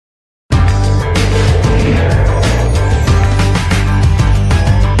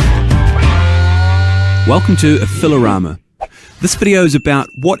Welcome to Affiliorama. This video is about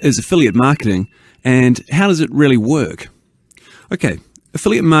what is affiliate marketing and how does it really work. Okay,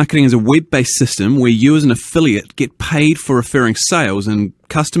 affiliate marketing is a web-based system where you as an affiliate get paid for referring sales and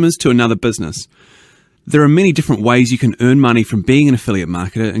customers to another business. There are many different ways you can earn money from being an affiliate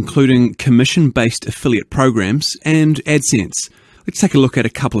marketer, including commission-based affiliate programs and AdSense. Let's take a look at a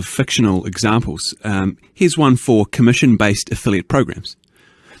couple of fictional examples. Here's one for commission-based affiliate programs.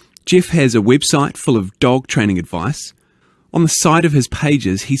 Jeff has a website full of dog training advice. On the side of his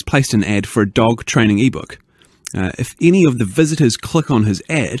pages, he's placed an ad for a dog training ebook. If any of the visitors click on his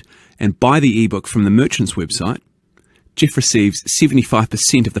ad and buy the ebook from the merchant's website, Jeff receives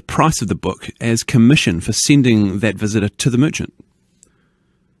 75% of the price of the book as commission for sending that visitor to the merchant.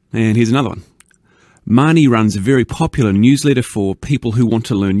 And here's another one. Marnie runs a very popular newsletter for people who want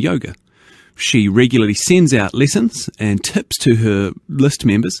to learn yoga. She regularly sends out lessons and tips to her list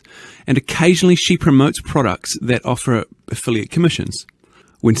members, and occasionally she promotes products that offer affiliate commissions.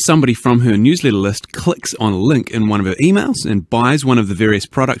 When somebody from her newsletter list clicks on a link in one of her emails and buys one of the various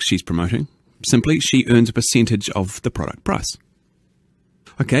products she's promoting, simply she earns a percentage of the product price.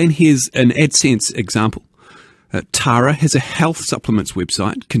 Okay, and here's an AdSense example. Tara has a health supplements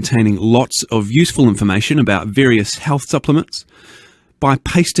website containing lots of useful information about various health supplements. By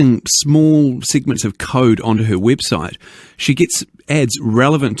pasting small segments of code onto her website, she gets ads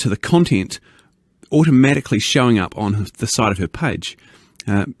relevant to the content automatically showing up on the side of her page.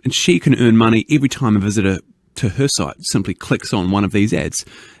 And she can earn money every time a visitor to her site simply clicks on one of these ads,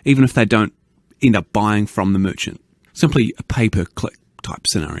 even if they don't end up buying from the merchant. Simply a pay-per-click type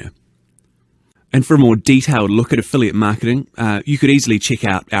scenario. And for a more detailed look at affiliate marketing, you could easily check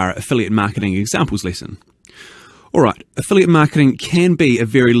out our affiliate marketing examples lesson. Alright, affiliate marketing can be a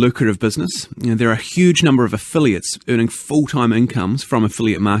very lucrative business. There are a huge number of affiliates earning full-time incomes from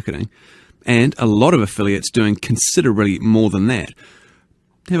affiliate marketing, and a lot of affiliates doing considerably more than that.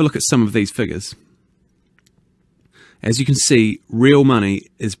 Have a look at some of these figures. As you can see, real money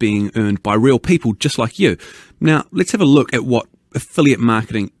is being earned by real people just like you. Now, let's have a look at what affiliate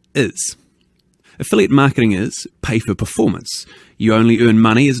marketing is. Affiliate marketing is pay for performance. You only earn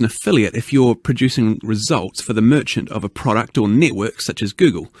money as an affiliate if you're producing results for the merchant of a product or network such as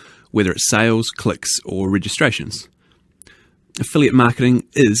Google, whether it's sales, clicks, or registrations. Affiliate marketing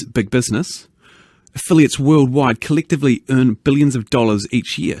is big business. Affiliates worldwide collectively earn billions of dollars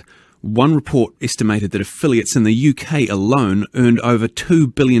each year. One report estimated that affiliates in the UK alone earned over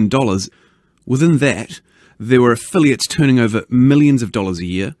 $2 billion. Within that, there were affiliates turning over millions of dollars a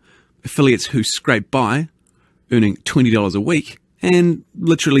year, affiliates who scrape by, earning $20 a week, and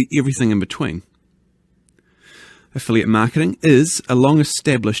literally everything in between. Affiliate marketing is a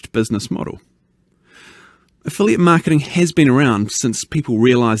long-established business model. Affiliate marketing has been around since people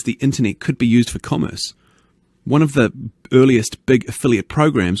realized the internet could be used for commerce. One of the earliest big affiliate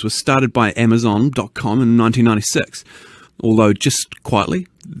programs was started by Amazon.com in 1996, although just quietly,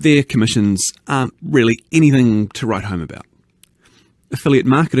 their commissions aren't really anything to write home about. Affiliate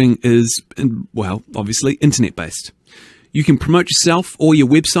marketing is, well, obviously internet-based. You can promote yourself or your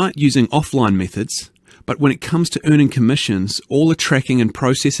website using offline methods, but when it comes to earning commissions, all the tracking and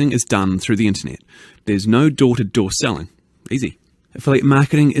processing is done through the internet. There's no door-to-door selling. Easy. Affiliate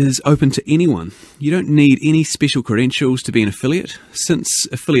marketing is open to anyone. You don't need any special credentials to be an affiliate. Since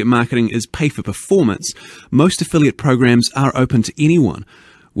affiliate marketing is pay for performance, most affiliate programs are open to anyone,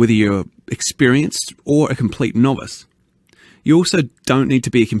 whether you're experienced or a complete novice. You also don't need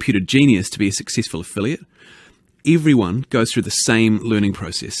to be a computer genius to be a successful affiliate. Everyone goes through the same learning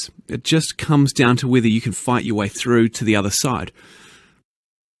process. It just comes down to whether you can fight your way through to the other side.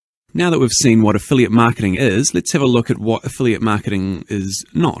 Now that we've seen what affiliate marketing is, let's have a look at what affiliate marketing is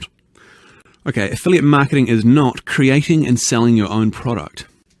not. Okay, affiliate marketing is not creating and selling your own product.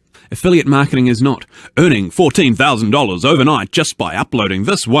 Affiliate marketing is not earning $14,000 overnight just by uploading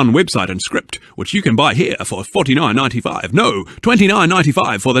this one website and script, which you can buy here for $49.95. No,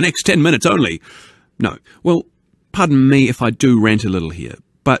 $29.95 for the next 10 minutes only. No. Well, pardon me if I do rant a little here,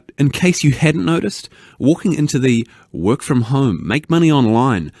 but in case you hadn't noticed, walking into the work from home, make money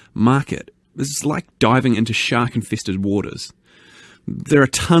online market is like diving into shark-infested waters. There are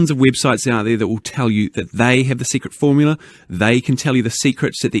tons of websites out there that will tell you that they have the secret formula. They can tell you the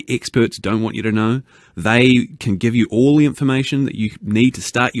secrets that the experts don't want you to know. They can give you all the information that you need to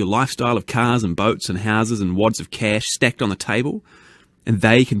start your lifestyle of cars and boats and houses and wads of cash stacked on the table. And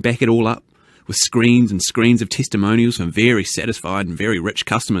they can back it all up with screens and screens of testimonials from very satisfied and very rich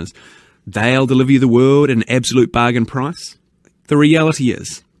customers. They'll deliver you the world at an absolute bargain price. The reality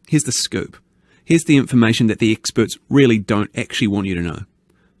is, here's the scoop. Here's the information that the experts really don't actually want you to know.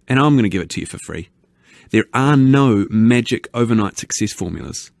 And I'm going to give it to you for free. There are no magic overnight success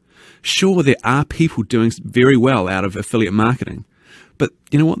formulas. Sure, there are people doing very well out of affiliate marketing, but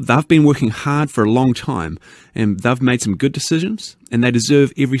you know what? They've been working hard for a long time, and they've made some good decisions, and they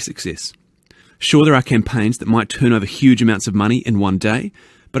deserve every success. Sure, there are campaigns that might turn over huge amounts of money in one day,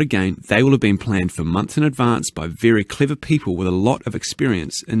 but again, they will have been planned for months in advance by very clever people with a lot of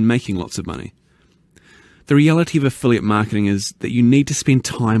experience in making lots of money. The reality of affiliate marketing is that you need to spend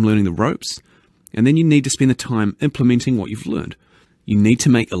time learning the ropes, and then you need to spend the time implementing what you've learned. You need to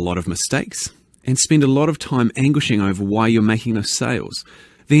make a lot of mistakes and spend a lot of time anguishing over why you're making those sales.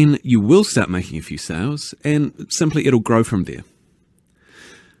 Then you will start making a few sales, and simply it'll grow from there.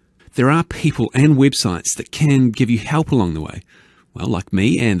 There are people and websites that can give you help along the way, well, like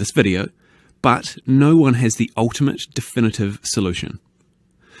me and this video, but no one has the ultimate definitive solution.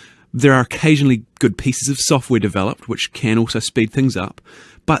 There are occasionally good pieces of software developed which can also speed things up,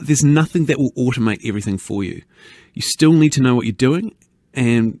 but there's nothing that will automate everything for you. You still need to know what you're doing,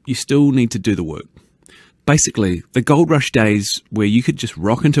 and you still need to do the work. Basically, the gold rush days where you could just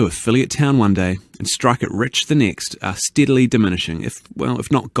rock into affiliate town one day and strike it rich the next are steadily diminishing, if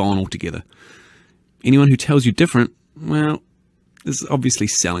not gone altogether. Anyone who tells you different, well, is obviously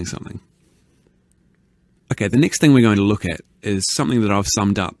selling something. Okay, the next thing we're going to look at is something that I've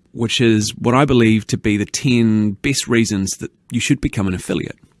summed up, which is what I believe to be the 10 best reasons that you should become an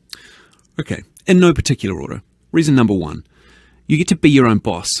affiliate. Okay, in no particular order. Reason number 1, you get to be your own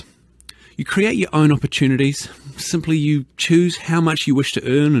boss. You create your own opportunities. Simply you choose how much you wish to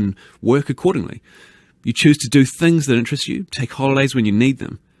earn and work accordingly. You choose to do things that interest you, take holidays when you need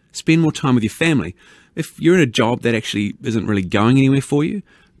them, spend more time with your family. If you're in a job that actually isn't really going anywhere for you,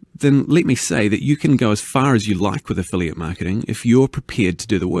 then let me say that you can go as far as you like with affiliate marketing if you're prepared to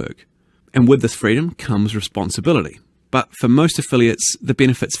do the work. And with this freedom comes responsibility. But for most affiliates, the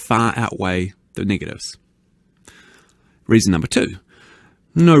benefits far outweigh the negatives. Reason number 2,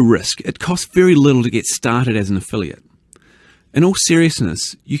 no risk. It costs very little to get started as an affiliate. In all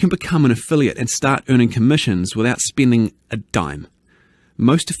seriousness, you can become an affiliate and start earning commissions without spending a dime.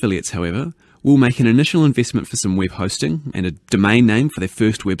 Most affiliates, however, will make an initial investment for some web hosting and a domain name for their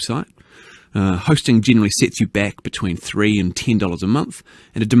first website. Hosting generally sets you back between $3 and $10 a month,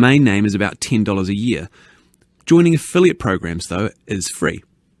 and a domain name is about $10 a year. Joining affiliate programs, though, is free.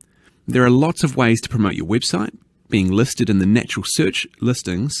 There are lots of ways to promote your website. Being listed in the natural search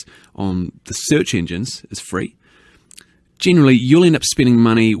listings on the search engines is free. Generally, you'll end up spending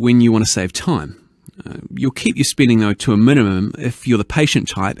money when you want to save time. You'll keep your spending, though, to a minimum if you're the patient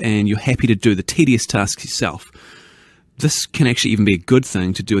type and you're happy to do the tedious tasks yourself. This can actually even be a good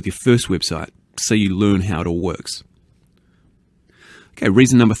thing to do with your first website, so you learn how it all works. Okay,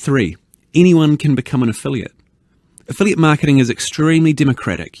 reason number 3, anyone can become an affiliate. Affiliate marketing is extremely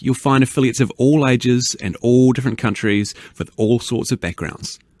democratic. You'll find affiliates of all ages and all different countries with all sorts of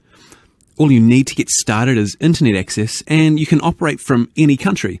backgrounds. All you need to get started is internet access, and you can operate from any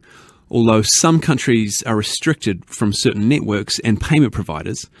country, although some countries are restricted from certain networks and payment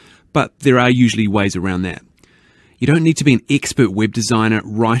providers, but there are usually ways around that. You don't need to be an expert web designer,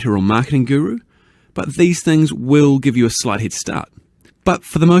 writer or marketing guru, but these things will give you a slight head start. But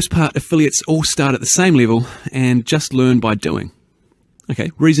for the most part, affiliates all start at the same level and just learn by doing. Okay,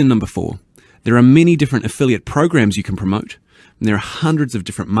 reason number 4. There are many different affiliate programs you can promote, and there are hundreds of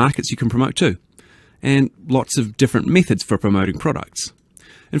different markets you can promote too, and lots of different methods for promoting products.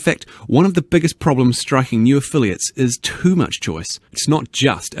 In fact, one of the biggest problems striking new affiliates is too much choice. It's not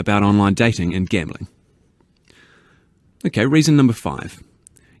just about online dating and gambling. Okay, reason number 5.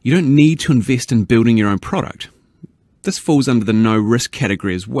 You don't need to invest in building your own product. This falls under the no-risk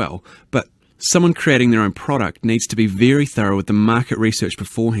category as well, but someone creating their own product needs to be very thorough with the market research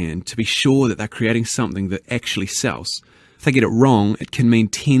beforehand to be sure that they're creating something that actually sells. If they get it wrong, it can mean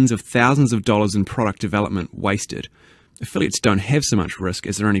tens of thousands of dollars in product development wasted. Affiliates don't have so much risk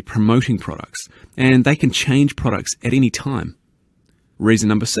as they're only promoting products, and they can change products at any time. Reason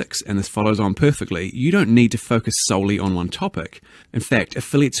number 6, and this follows on perfectly, you don't need to focus solely on one topic. In fact,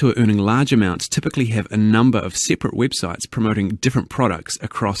 affiliates who are earning large amounts typically have a number of separate websites promoting different products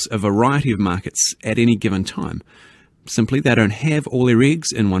across a variety of markets at any given time. Simply, they don't have all their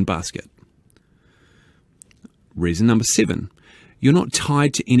eggs in one basket. Reason number 7, you're not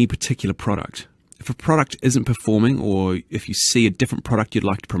tied to any particular product. If a product isn't performing, or if you see a different product you'd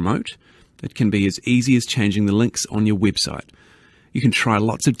like to promote, it can be as easy as changing the links on your website. You can try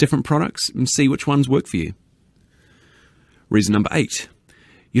lots of different products and see which ones work for you. Reason number 8,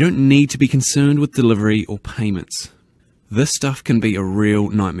 you don't need to be concerned with delivery or payments. This stuff can be a real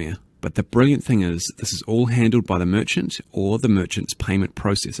nightmare, but the brilliant thing is this is all handled by the merchant or the merchant's payment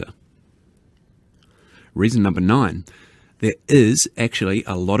processor. Reason number 9, there is actually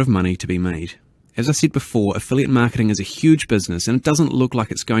a lot of money to be made. As I said before, affiliate marketing is a huge business and it doesn't look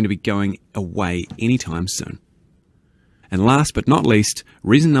like it's going to be going away anytime soon. And last but not least,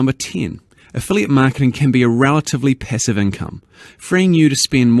 reason number 10, affiliate marketing can be a relatively passive income, freeing you to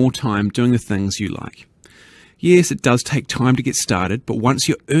spend more time doing the things you like. Yes, it does take time to get started, but once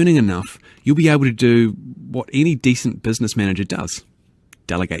you're earning enough, you'll be able to do what any decent business manager does: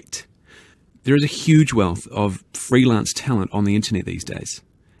 delegate. There is a huge wealth of freelance talent on the internet these days,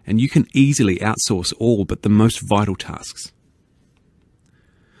 and you can easily outsource all but the most vital tasks.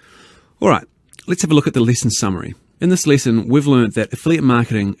 Alright, let's have a look at the lesson summary. In this lesson, we've learned that affiliate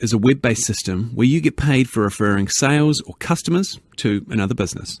marketing is a web-based system where you get paid for referring sales or customers to another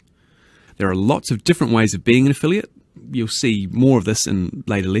business. There are lots of different ways of being an affiliate. You'll see more of this in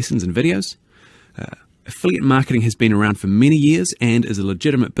later lessons and videos. Affiliate marketing has been around for many years and is a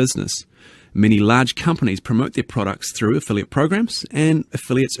legitimate business. Many large companies promote their products through affiliate programs, and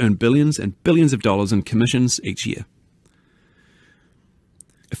affiliates earn billions and billions of dollars in commissions each year.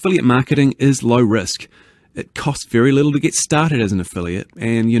 Affiliate marketing is low risk. It costs very little to get started as an affiliate,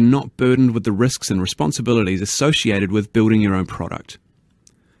 and you're not burdened with the risks and responsibilities associated with building your own product.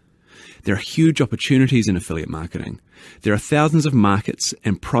 There are huge opportunities in affiliate marketing. There are thousands of markets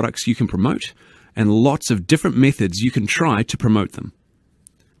and products you can promote, and lots of different methods you can try to promote them.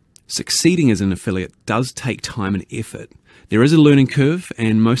 Succeeding as an affiliate does take time and effort. There is a learning curve,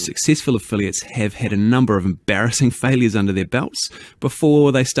 and most successful affiliates have had a number of embarrassing failures under their belts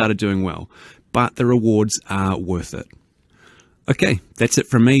before they started doing well, but the rewards are worth it. Okay, that's it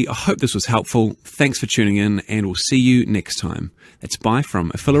from me. I hope this was helpful. Thanks for tuning in, and we'll see you next time. That's bye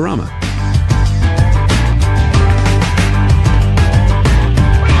from Affiliarama.